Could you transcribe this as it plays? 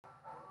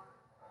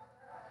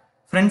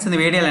Friends இந்த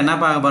வீடியோவில் என்ன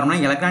பார்க்க போகிறோம்னா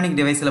எலக்ட்ரானிக்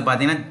டிவைஸில்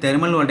பார்த்தீங்கன்னா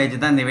தெர்மல் வோல்டேஜ்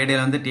தான் இந்த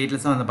வீடியோவில் வந்து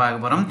டீட்டெயில்ஸாக வந்து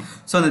பார்க்க போகிறோம்.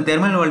 ஸோ அந்த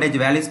தெர்மல் வோல்டேஜ்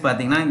வேல்யூஸ்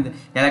பார்த்தீங்கன்னா இந்த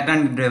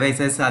எலக்ட்ரானிக்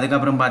டிவைசஸ்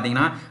அதுக்கப்புறம்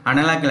பார்த்தீங்கன்னா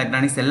அனலாக்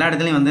எலக்ட்ரானிக்ஸ் எல்லா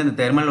இடத்துலையும் வந்து இந்த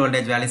தெர்மல்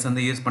வோல்டேஜ் வேல்யூஸ்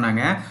வந்து யூஸ்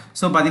பண்ணாங்க.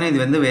 ஸோ பார்த்தீங்கன்னா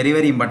இது வந்து வெரி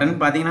இம்பார்ட்டன்ட்.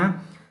 பார்த்தீங்கன்னா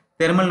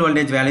தெர்மல்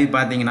வோல்டேஜ் வேல்யூ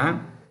பார்த்தீங்கன்னா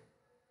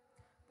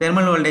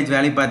தெர்மல் வோல்டேஜ்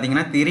வேல்யூ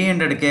பார்த்தீங்கன்னா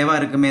 300 கேவா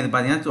இருக்குமே இது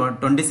பார்த்தீங்கன்னா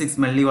 26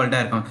 மில்லி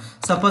வோல்ட்டாக இருக்கும்.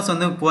 சப்போஸ்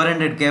வந்து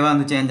 400 கேவா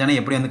வந்து சேஞ்ச் ஆனால்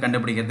எப்படி வந்து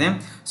கண்டுபிடிக்கிறது?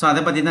 ஸோ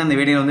அதை பற்றி தான் இந்த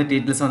வீடியோவில் வந்து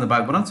டீட்டெயில்ஸாக வந்து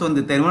பார்க்க போகிறோம். ஸோ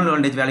இந்த தெர்மல்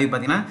வோல்டேஜ் வேல்யூ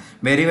பார்த்தீங்கன்னா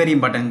வெரி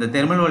இம்பார்ட்டன்ட். இந்த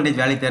தெர்மல்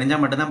வோல்டேஜ் வேல்யூ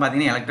தெரிஞ்சால் மட்டும் தான்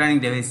பார்த்தீங்கன்னா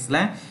எலக்ட்ரானிக்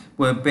டிவைஸில்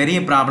பெரிய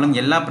ப்ராப்ளம்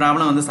எல்லா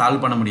ப்ராப்ளம் வந்து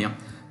சால்வ் பண்ண முடியும்.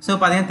 ஸோ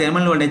பார்த்தீங்கன்னா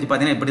தெர்மல் வோல்டேஜ்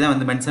பார்த்தீங்கன்னா இப்படி தான்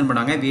வந்து மென்ஷன்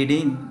பண்ணுவாங்க. விடி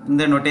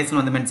இந்த நோட்டேஷன்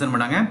வந்து மென்ஷன்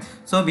பண்ணுவாங்க.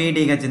 ஸோ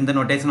விடிஹெச் இந்த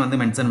நோட்டேஷன் வந்து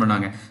மென்ஷன்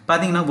பண்ணுவாங்க.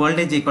 பார்த்தீங்கன்னா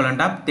வோல்டேஜ்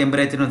ஈக்குவலண்ட் ஆஃப்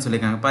டெம்பரேச்சர்னு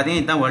சொல்லியிருக்காங்க.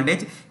 பார்த்தீங்கன்னா இதுதான்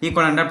வோல்டேஜ்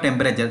ஈக்குவலண்ட் ஆஃப்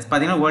டெம்பரேச்சர்ஸ்.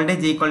 பார்த்தீங்கன்னா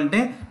voltage equal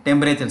to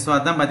temperature. So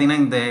அதான் பார்த்தீங்கன்னா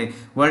இந்த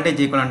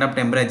வோல்டேஜ் ஈக்குவலண்ட் ஆஃப்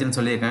டெம்பரேச்சர்னு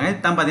சொல்லியிருக்காங்க.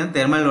 இதுதான் பார்த்தீங்கன்னா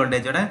தெர்மல்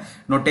வோல்டேஜோட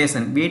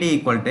நோட்டேஷன். விடி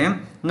ஈக்குவல் டு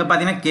இங்கே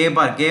பார்த்தீங்கன்னா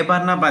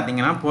கேபார்னா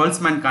பார்த்தீங்கன்னா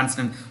போல்ஸ்மேன்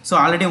கான்ஸ்டன்ட். ஸோ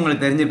ஆல்ரெடி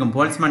உங்களுக்கு தெரிஞ்சிருக்கும்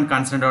போல்ஸ்மேன்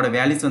கான்ஸ்டன்டோட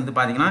வேல்யூஸ் வந்து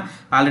பார்த்தீங்கன்னா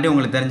ஆல்ரெடி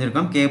உங்களுக்கு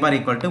தெரிஞ்சிருக்கும். கேபார்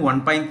ஈக்குவல் டு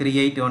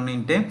 1.381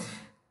 இன்ட்டு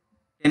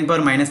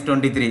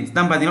 10⁻23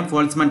 இதுதான் பார்த்தீங்கன்னா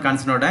போல்ஸ்மேன்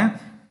கான்ஸ்டன்டோட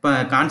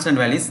கான்ஸ்டன்ட்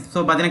வேல்யூஸ். ஸோ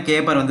பார்த்தீங்கன்னா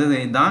கேபார் வந்து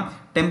இதுதான்.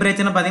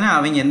 டெம்பரேச்சர்னு பார்த்தீங்கன்னா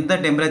அவங்க எந்த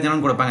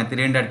டெம்பரேச்சரும் கொடுப்பாங்க.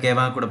 300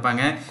 கேவா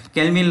கொடுப்பாங்க.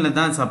 கெல்வினில்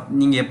தான்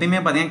நீங்கள் எப்பயுமே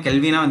பார்த்தீங்கன்னா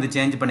கெல்வினாக வந்து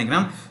சேஞ்ச்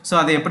பண்ணிக்கலாம். ஸோ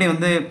அதை எப்படி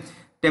வந்து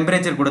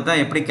டெம்பரேச்சர் கொடுத்தா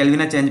எப்படி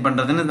கெல்வினா சேஞ்ச்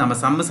பண்ணுறதுன்னு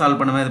நம்ம சம்மு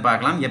சால்வ் பண்ணும்போது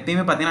பார்க்கலாம்.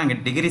 எப்பயுமே பார்த்தீங்கன்னா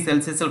அங்கே டிகிரி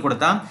செல்சியஸில்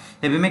கொடுத்தா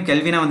எப்பயுமே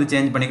கெல்வினா வந்து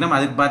சேஞ்ச் பண்ணிக்கலாம்.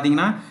 அதுக்கு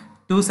பார்த்தீங்கன்னா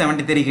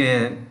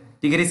 273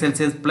 டிகிரி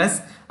செல்சியஸ் ப்ளஸ்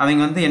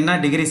அவங்க வந்து என்ன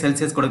டிகிரி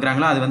செல்சியஸ்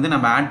கொடுக்குறாங்களோ அது வந்து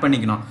நம்ம ஆட்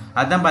பண்ணிக்கணும்.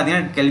 அதுதான்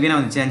பார்த்தீங்கன்னா கெல்வினா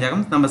வந்து சேஞ்ச்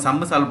ஆகும். நம்ம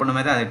சம்மு சால்வ்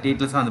பண்ணும்போது அதை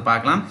டீட்டெயில்ஸாக வந்து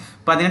பார்க்கலாம்.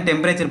 பார்த்தீங்கன்னா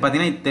டெம்பரேச்சர்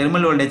பார்த்தீங்கன்னா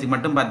தெர்மல் வோல்டேஜுக்கு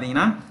மட்டும்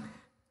பார்த்தீங்கன்னா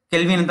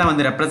கெல்வின் தான்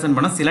வந்து ரெப்ரசென்ட்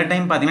பண்ணும். சில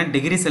டைம் பார்த்தீங்கன்னா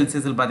டிகிரி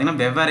செல்சியஸில் பார்த்தீங்கன்னா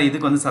வெவ்வேறு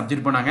இதுக்கு வந்து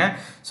சப்ஜெக்ட் பண்ணாங்க.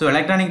 ஸோ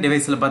எலக்ட்ரானிக்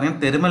டிவைஸில்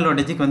பார்த்தீங்கன்னா தெர்மல்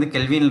வோல்டேஜுக்கு வந்து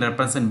கெல்வின்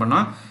ரெப்ரசென்ட்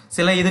பண்ணோம்.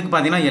 சில இதுக்கு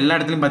பார்த்தீங்கன்னா எல்லா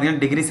இடத்துலையும்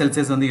பார்த்தீங்கன்னா டிகிரி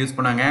செல்சியஸ் வந்து யூஸ்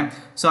பண்ணாங்க.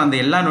 ஸோ அந்த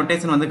எல்லா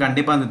நோட்டேஷன் வந்து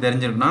கண்டிப்பாக வந்து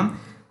தெரிஞ்சிருக்கணும்.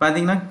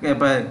 பார்த்தீங்கன்னா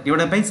இப்போ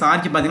இவட பை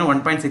சார்ஜ் பார்த்தீங்கன்னா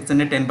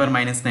 1.6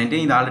 10⁻−19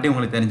 இது ஆல்ரெடி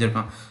உங்களுக்கு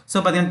தெரிஞ்சிருக்கும். ஸோ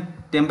பார்த்தீங்கன்னா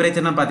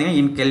டெம்பரேச்சர்னா பார்த்தீங்கன்னா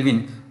இன் கெல்வின்.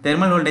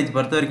 தெர்மல் வோல்டேஜ்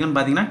பொறுத்த வரைக்கும்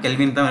பார்த்தீங்கன்னா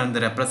கெல்வின் தான்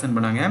வந்து ரெப்ரசென்ட்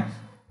பண்ணுவாங்க.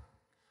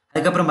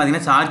 அதுக்கப்புறம்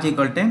பார்த்தீங்கன்னா charge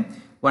equal to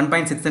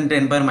 1.6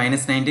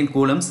 10⁻−19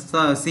 coulombs. So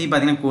C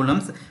பார்த்தீங்கன்னா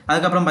கூலம்ஸ்.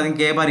 அதுக்கப்புறம்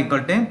பார்த்தீங்கன்னா Chebar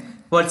equal to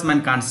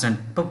Boltzmann constant.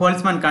 இப்போ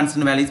போல்ஸ்மேன்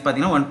கான்ஸ்டன்ட் வேல்யூஸ்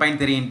பார்த்தீங்கன்னா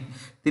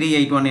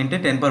 1.381 இன்ட்டு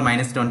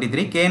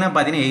 10⁻23. கேனா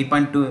பார்த்தீங்கன்னா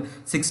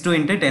 8.262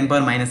 இன்ட்டு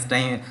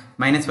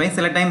 10⁻−5.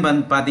 சில டைம்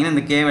பார்த்தீங்கன்னா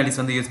இந்த கே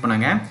வேல்யூஸ் வந்து யூஸ்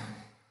பண்ணாங்க.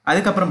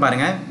 அதுக்கப்புறம்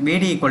பாருங்கள்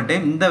விடி ஈக்குவல் டு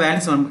இந்த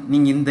வேல்யூஸ்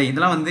நீங்கள் இந்த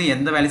இதெல்லாம் வந்து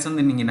எந்த வேல்யூஸ்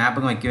வந்து நீங்கள்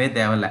ஞாபகம் வைக்கவே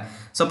தேவையில்லை.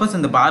 சப்போஸ்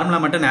இந்த ஃபார்முலா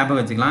மட்டும் ஞாபகம்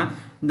வச்சுக்கலாம்.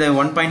 இந்த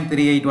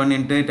 1.381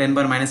 இன்ட்டு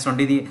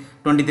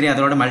 10⁻−23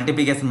 அதோட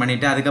மல்டிப்ளிகேஷன்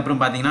பண்ணிவிட்டு அதுக்கப்புறம்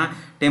பார்த்தீங்கன்னா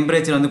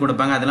டெம்பரேச்சர் வந்து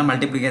கொடுப்பாங்க. அதெல்லாம்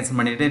மல்டிப்ளிகேஷன்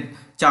பண்ணிவிட்டு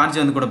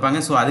சார்ஜ் வந்து கொடுப்பாங்க.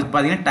 ஸோ அதுக்கு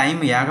பார்த்தீங்கன்னா டைம்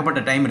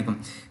ஏகப்பட்ட டைம் இருக்கும்.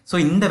 ஸோ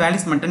இந்த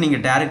வேல்யூஸ் மட்டும்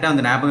நீங்கள் டேரெக்டாக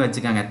வந்து ஞாபகம்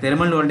வச்சுக்காங்க.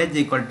 Thermal voltage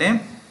equal to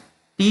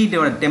D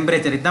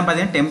temperature இதுதான்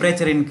பார்த்தீங்கன்னா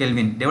temperature in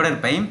kelvin divided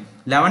by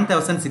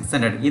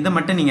 11,600 இதை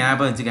மட்டும் நீங்கள்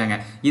ஞாபகம் வச்சுக்காங்க.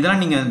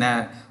 இதெல்லாம் நீங்கள்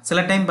சில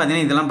டைம்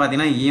பார்த்தீங்கன்னா இதெல்லாம்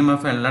பார்த்தீங்கன்னா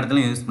இஎம்எஃப் எல்லா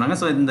இடத்துலையும் யூஸ் பண்ணுவாங்க.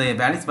 ஸோ இந்த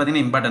வேல்யூஸ்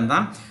பார்த்தீங்கன்னா இம்பார்ட்டன்ட்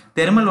தான்.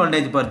 தெர்மல்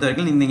வோல்டேஜ் பொறுத்த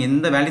வரைக்கும் நீங்கள்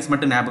இந்த வேல்யூஸ்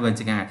மட்டும் ஞாபகம்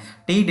வச்சுக்காங்க.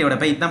 டி டிவைட்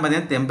பை இதுதான்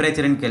பார்த்தீங்கன்னா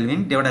temperature in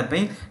kelvin divide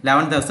by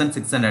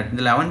 11,600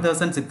 இந்த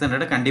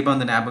 11,600 கண்டிப்பாக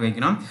வந்து ஞாபகம்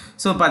வைக்கணும்.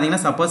 ஸோ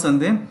பார்த்தீங்கன்னா சப்போஸ்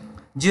வந்து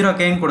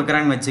 0K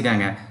கொடுக்குறாங்கன்னு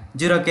வச்சுக்காங்க.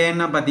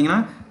 0Kன்னா பார்த்தீங்கன்னா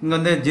இங்கே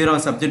வந்து 0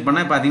 சப்ஜெக்ட்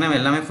பண்ணால் பார்த்தீங்கன்னா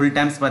எல்லாமே ஃபுல்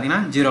டைம்ஸ்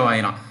பார்த்தீங்கன்னா 0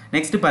 ஆயிரும்.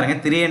 நெக்ஸ்ட் பாருங்கள்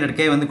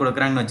 300K வந்து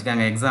கொடுக்குறாங்கன்னு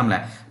வச்சுக்காங்க எக்ஸாமில்.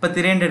 இப்போ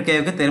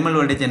 300Kவுக்கு தெர்மல்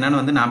வோல்டேஜ் என்னன்னு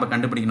வந்து நாம்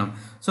கண்டுபிடிக்கணும்.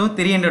 ஸோ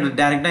 300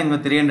 டேரெக்டாக இங்கே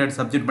 300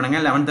 சப்ஜெக்ட் பண்ணுங்க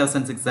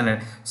 11,600.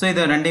 ஸோ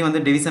இதை ரெண்டையும்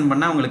வந்து டிவிஷன்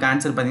பண்ணால் உங்களுக்கு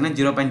ஆன்சர் பார்த்தீங்கன்னா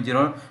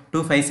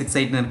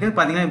 0.02568 இருக்குது.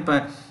 பார்த்தீங்கன்னா இப்போ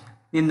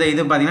இந்த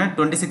இது பார்த்தீங்கன்னா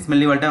 26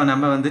 மில்லி வோல்ட்டாக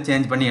நம்ம வந்து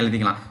சேஞ்ச் பண்ணி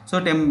எழுதிக்கலாம். ஸோ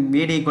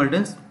விடி equal to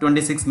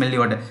 26 milli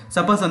volt.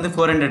 Suppose வந்து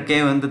 400K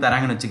வந்து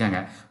தராங்கன்னு வச்சுக்காங்க.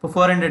 இப்போ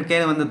 400K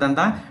வந்து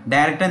தந்தால்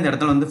டேரெக்டாக இந்த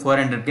இடத்துல வந்து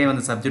 400K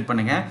வந்து சப்ஜெக்ட்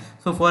பண்ணுங்கள்.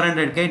 So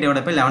 400K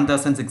divide by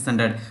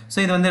 11,600. So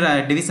இது வந்து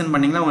டிவிஷன்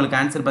பண்ணிங்கன்னா உங்களுக்கு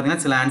ஆன்சர்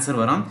பார்த்தீங்கன்னா சில ஆன்சர்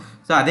வரும்.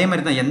 ஸோ அதே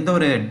மாதிரி தான் எந்த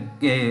ஒரு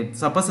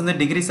சப்போஸ் வந்து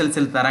டிகிரி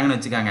செல்சியஸ் தராங்கன்னு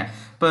வச்சுக்காங்க.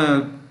 இப்போ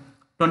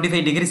 25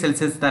 டிகிரி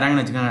செல்சியஸ்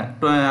தராங்கன்னு வச்சுக்கோங்க.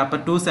 அப்போ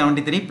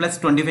 273 ப்ளஸ்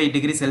 25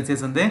 டிகிரி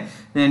செல்சியஸ் வந்து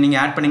நீங்கள்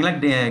ஆட் பண்ணிங்களா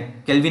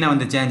கெல்வினா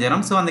வந்து சேஞ்ச்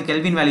ஆகும். ஸோ அந்த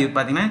கெல்வின் வேல்யூ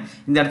பார்த்தீங்கன்னா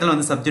இந்த இடத்துல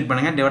வந்து சப்ஜெக்ட்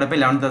பண்ணுங்கள் டிவைட் பை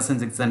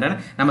 11,600.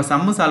 நம்ம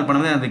சம்மு சால்வ்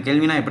பண்ணும்போது அந்த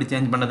கெல்வினா எப்படி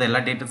சேஞ்ச் பண்ணுறது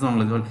எல்லா டீட்டெயில்ஸும்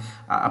உங்களுக்கு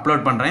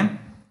அப்லோட் பண்ணுறேன்.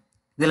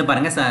 இதில்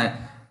பாருங்கள்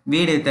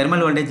வீடு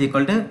thermal voltage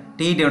equal to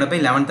D divide by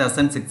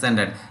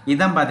 11,600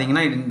 இதுதான்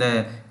பார்த்தீங்கன்னா இந்த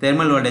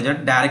தெர்மல் வோல்டேஜோட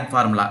டைரக்ட்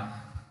ஃபார்முலா.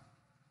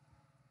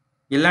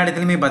 எல்லா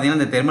இடத்துலையுமே பார்த்தீங்கன்னா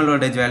இந்த தெர்மல்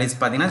வோல்டேஜ் வேல்யூஸ்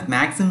பார்த்தீங்கன்னா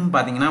மேக்ஸிமம்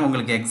பார்த்தீங்கன்னா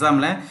உங்களுக்கு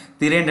எக்ஸாமில்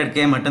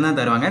 300K மட்டும்தான்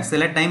தருவாங்க.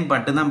 சில டைம்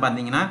மட்டும்தான்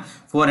பார்த்தீங்கன்னா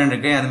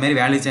 400K அதுமாரி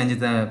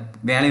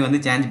வேல்யூ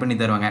வந்து சேஞ்ச் பண்ணி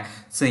தருவாங்க.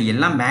 ஸோ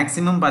எல்லாம்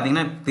மேக்ஸிமம்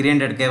பார்த்தீங்கன்னா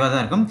 300Kவாக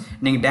தான் இருக்கும்.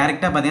 நீங்கள்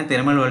டேரெக்டாக பார்த்தீங்கன்னா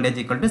thermal voltage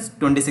equal to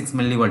 26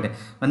 milli volt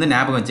வந்து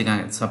ஞாபகம்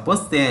வச்சுக்காங்க.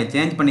 சப்போஸ்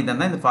சேஞ்ச் பண்ணி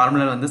தந்தால் இந்த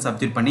ஃபார்முலா வந்து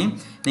சப்ஸ்டியூட் பண்ணி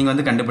நீங்கள்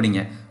வந்து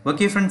கண்டுபிடிங்க.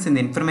 ஓகே ஃப்ரெண்ட்ஸ்,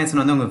 இந்த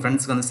இன்ஃபர்மேஷன் வந்து உங்கள்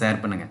ஃப்ரெண்ட்ஸ்க்கு வந்து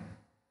ஷேர் பண்ணுங்கள்.